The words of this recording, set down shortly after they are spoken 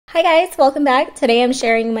Hi guys, welcome back. Today I'm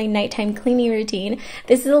sharing my nighttime cleaning routine.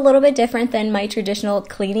 This is a little bit different than my traditional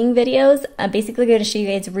cleaning videos. I'm basically going to show you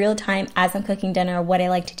guys real time as I'm cooking dinner what I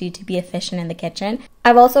like to do to be efficient in the kitchen.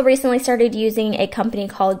 I've also recently started using a company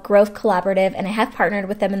called Growth Collaborative, and I have partnered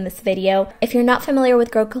with them in this video. If you're not familiar with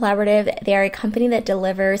Growth Collaborative, they are a company that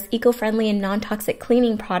delivers eco-friendly and non-toxic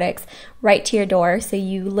cleaning products right to your door. So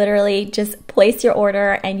you literally just place your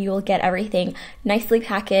order and you will get everything nicely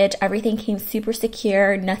packaged. Everything came super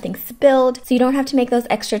secure, nothing spilled, so you don't have to make those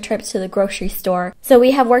extra trips to the grocery store. So we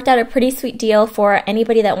have worked out a pretty sweet deal for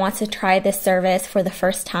anybody that wants to try this service for the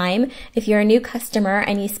first time. If you're a new customer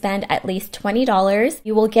and you spend at least $20,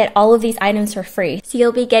 you will get all of these items for free. So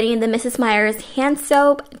you'll be getting the Mrs. Meyer's hand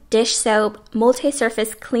soap, dish soap,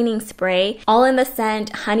 multi-surface cleaning spray, all in the scent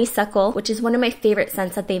honeysuckle, which is one of my favorite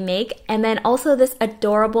scents that they make, and then also this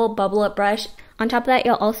adorable bubble up brush. On top of that,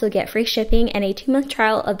 you'll also get free shipping and a 2-month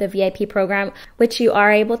trial of the VIP program, which you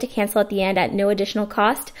are able to cancel at the end at no additional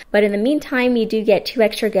cost. But in the meantime, you do get 2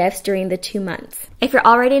 extra gifts during the 2 months. If you're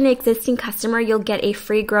already an existing customer, you'll get a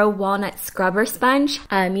free Grow Walnut Scrubber Sponge.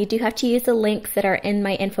 You do have to use the links that are in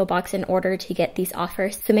my info box in order to get these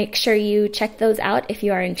offers. So make sure you check those out if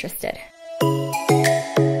you are interested.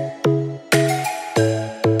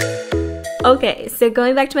 Okay, so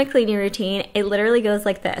going back to my cleaning routine, it literally goes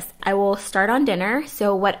like this. I will start on dinner,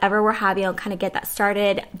 so whatever we're having, I'll kind of get that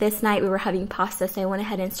started. This night we were having pasta, so I went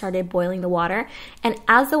ahead and started boiling the water. And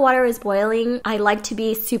as the water is boiling, I like to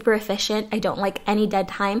be super efficient. I don't like any dead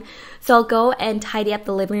time. So I'll go and tidy up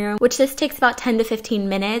the living room, which this takes about 10 to 15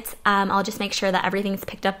 minutes. I'll just make sure that everything's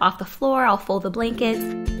picked up off the floor. I'll fold the blankets.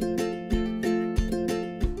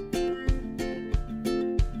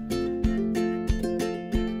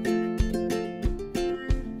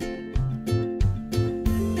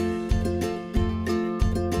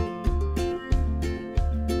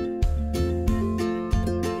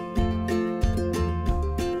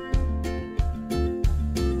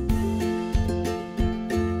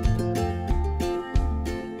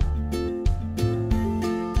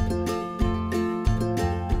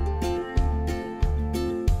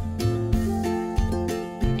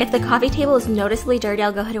 If the coffee table is noticeably dirty,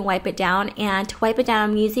 I'll go ahead and wipe it down. And to wipe it down,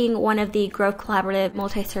 I'm using one of the Growth Collaborative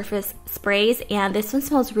multi-surface sprays, and this one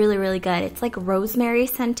smells really, really good. It's like rosemary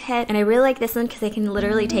scented, and I really like this one because I can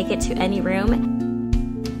literally take it to any room.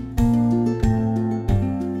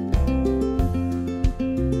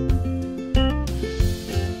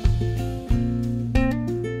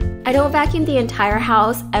 I don't vacuum the entire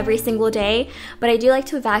house every single day, but I do like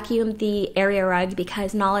to vacuum the area rug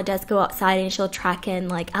because Nala does go outside and she'll track in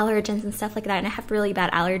like allergens and stuff like that, and I have really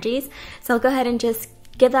bad allergies. So I'll go ahead and just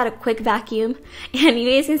give that a quick vacuum. And you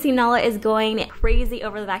guys can see Nala is going crazy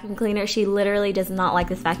over the vacuum cleaner. She literally does not like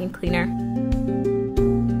this vacuum cleaner.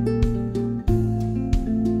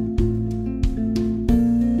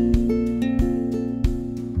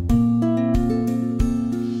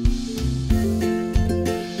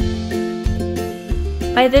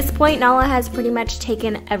 By this point, Nala has pretty much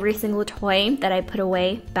taken every single toy that I put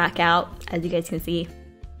away back out, as you guys can see.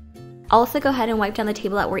 I'll also go ahead and wipe down the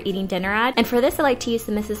table that we're eating dinner at. And for this, I like to use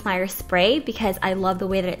the Mrs. Meyer's spray because I love the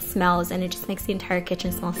way that it smells, and it just makes the entire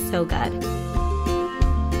kitchen smell so good.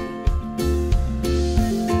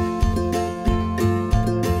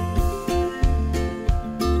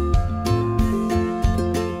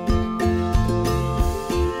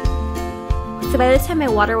 So by this time my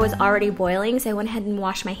water was already boiling, so I went ahead and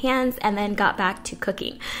washed my hands and then got back to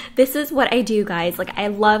cooking. This is what I do, guys. Like, I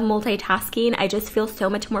love multitasking. I just feel so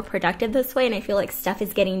much more productive this way, and I feel like stuff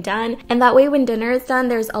is getting done. And that way when dinner is done,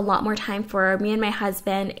 there's a lot more time for me and my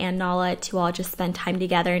husband and Nala to all just spend time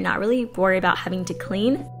together and not really worry about having to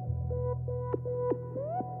clean.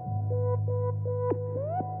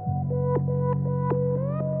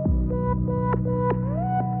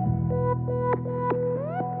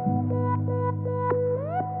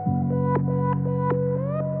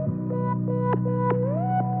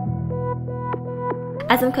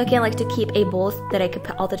 As I'm cooking, I like to keep a bowl that I could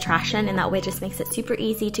put all the trash in, and that way it just makes it super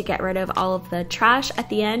easy to get rid of all of the trash at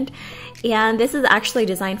the end. And this is actually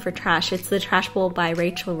designed for trash. It's the Trash Bowl by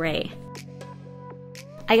Rachel Ray.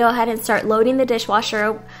 I go ahead and start loading the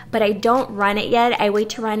dishwasher, but I don't run it yet. I wait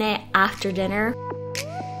to run it after dinner.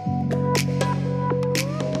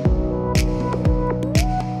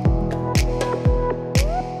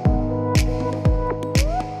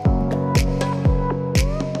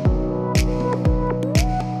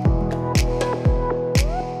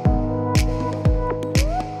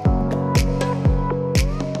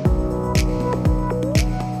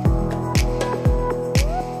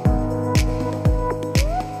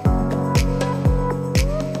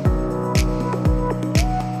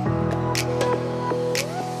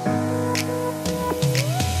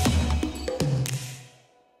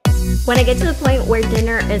 When I get to the point where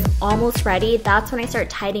dinner is almost ready, that's when I start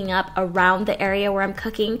tidying up around the area where I'm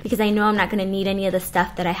cooking, because I know I'm not going to need any of the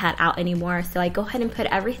stuff that I had out anymore. So I go ahead and put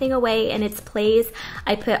everything away in its place.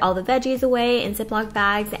 I put all the veggies away in Ziploc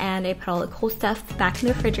bags, and I put all the cold stuff back in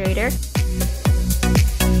the refrigerator.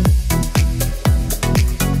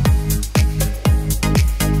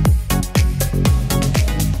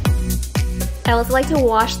 I also like to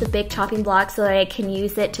wash the big chopping block so that I can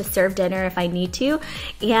use it to serve dinner if I need to.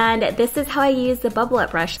 And this is how I use the bubble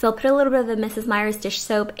up brush. So I'll put a little bit of the Mrs. Meyer's dish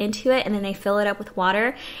soap into it, and then I fill it up with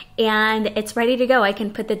water, and it's ready to go. I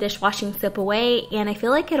can put the dishwashing soap away, and I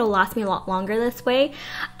feel like it'll last me a lot longer this way.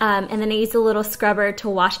 And then I use a little scrubber to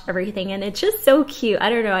wash everything, and it's just so cute. I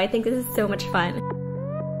don't know, I think this is so much fun.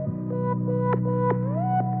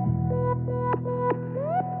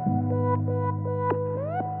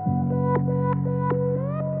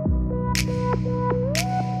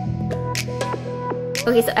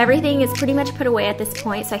 Okay, so everything is pretty much put away at this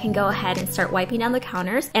point, so I can go ahead and start wiping down the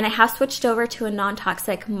counters. And I have switched over to a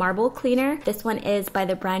non-toxic marble cleaner. This one is by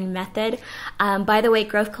the brand Method. By the way,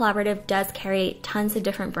 Grove Collaborative does carry tons of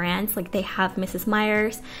different brands. Like, they have Mrs.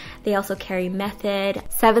 Meyer's, they also carry Method,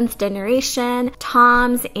 Seventh Generation,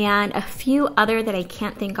 Tom's, and a few other that I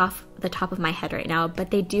can't think off the top of my head right now, but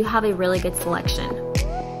they do have a really good selection.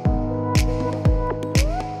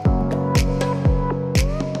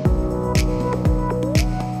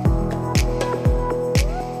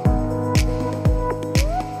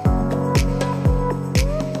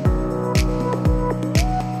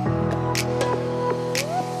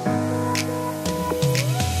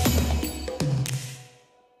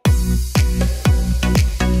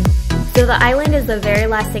 So the island is the very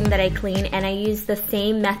last thing that I clean, and I use the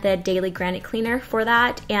same Method daily granite cleaner for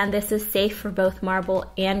that, and this is safe for both marble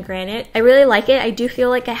and granite. I really like it. I do feel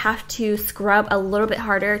like I have to scrub a little bit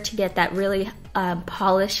harder to get that really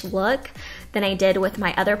polished look than I did with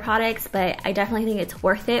my other products, but I definitely think it's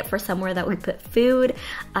worth it for somewhere that we put food.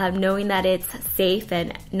 Knowing that it's safe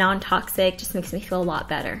and non-toxic just makes me feel a lot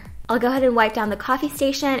better. I'll go ahead and wipe down the coffee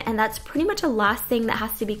station, and that's pretty much the last thing that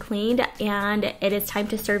has to be cleaned, and it is time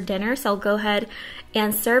to serve dinner. So I'll go ahead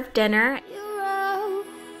and serve dinner. You wrote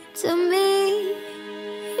to me,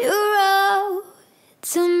 you wrote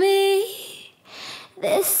to me,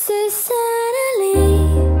 this is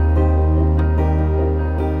suddenly.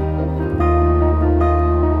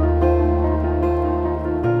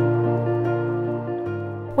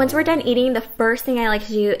 Once we're done eating, the first thing I like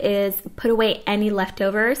to do is put away any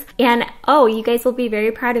leftovers. And oh, you guys will be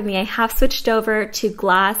very proud of me. I have switched over to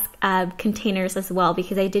glass containers as well,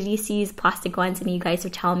 because I did used to use plastic ones, and you guys were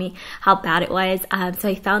telling me how bad it was. So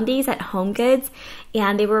I found these at Home Goods,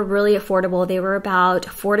 and they were really affordable. They were about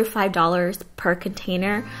 $4 to $5 per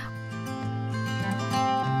container.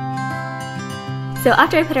 So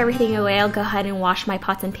after I put everything away, I'll go ahead and wash my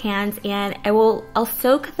pots and pans, and I'll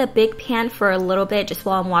soak the big pan for a little bit just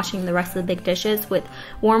while I'm washing the rest of the big dishes with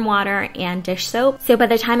warm water and dish soap. So by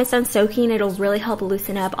the time it's done soaking, it'll really help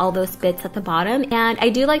loosen up all those bits at the bottom. And I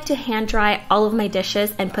do like to hand dry all of my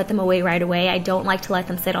dishes and put them away right away. I don't like to let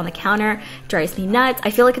them sit on the counter. It drives me nuts.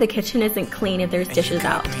 I feel like the kitchen isn't clean if there's dishes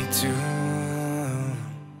out.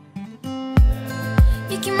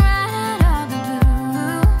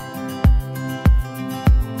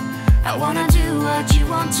 I wanna do what you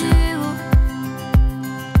want to.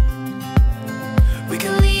 We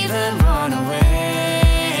can leave and run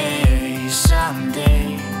away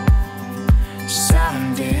someday,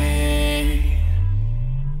 someday.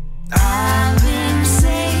 I've been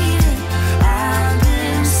saving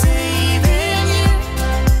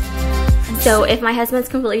you. So if my husband's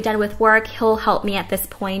completely done with work, he'll help me at this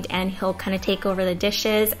point, and he'll kind of take over the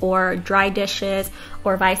dishes or dry dishes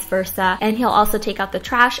or vice versa. And he'll also take out the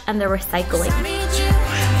trash and the recycling.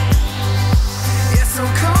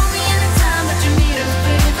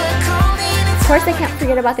 Of course, I can't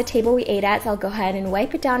forget about the table we ate at, so I'll go ahead and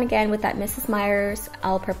wipe it down again with that Mrs. Meyer's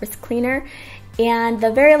all-purpose cleaner. And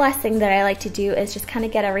the very last thing that I like to do is just kind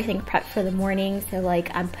of get everything prepped for the morning. So like,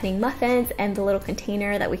 I'm putting muffins in the little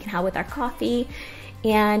container that we can have with our coffee.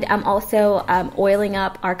 And I'm also oiling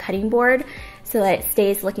up our cutting board so that it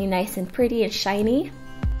stays looking nice and pretty and shiny.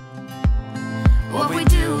 What we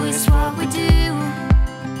do is what we do.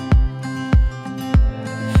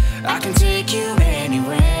 I can take you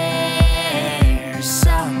anywhere,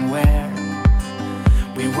 somewhere.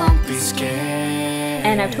 We won't be scared.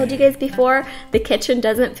 And I've told you guys before, the kitchen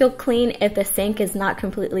doesn't feel clean if the sink is not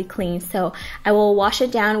completely clean. So I will wash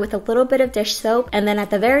it down with a little bit of dish soap, and then at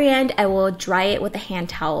the very end, I will dry it with a hand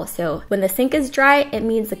towel. So when the sink is dry, it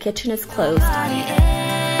means the kitchen is closed. I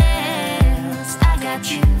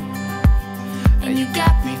got you. and you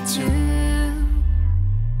got me too.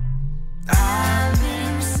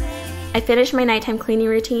 I finished my nighttime cleaning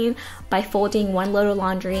routine by folding one load of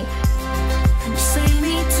laundry. And you say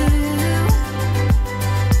me too.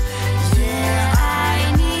 Yeah,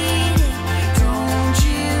 I need it. Don't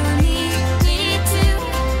you need me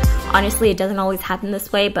too? Honestly, it doesn't always happen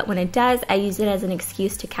this way, but when it does, I use it as an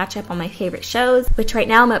excuse to catch up on my favorite shows, which right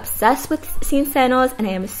now I'm obsessed with Sin Senos, and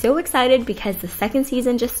I am so excited because the second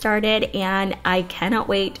season just started and I cannot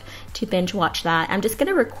wait to binge watch that. I'm just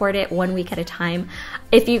gonna record it 1 week at a time.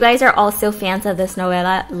 If you guys are also fans of this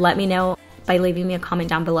novela, let me know by leaving me a comment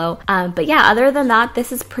down below. But yeah, other than that,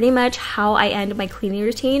 this is pretty much how I end my cleaning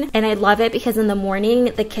routine. And I love it because in the morning,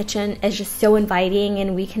 the kitchen is just so inviting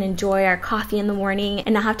and we can enjoy our coffee in the morning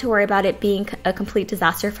and not have to worry about it being a complete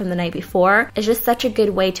disaster from the night before. It's just such a good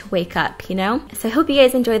way to wake up, you know? So I hope you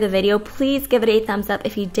guys enjoyed the video. Please give it a thumbs up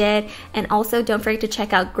if you did. And also don't forget to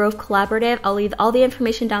check out Grove Collaborative. I'll leave all the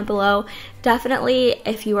information down below. Definitely,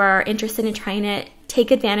 if you are interested in trying it, take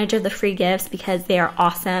advantage of the free gifts because they are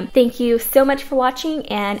awesome. Thank you so much for watching,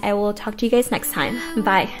 and I will talk to you guys next time.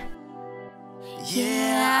 Bye.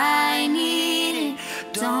 Yeah, I need it.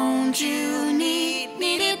 Don't you need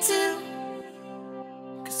it too?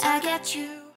 'Cause I got you.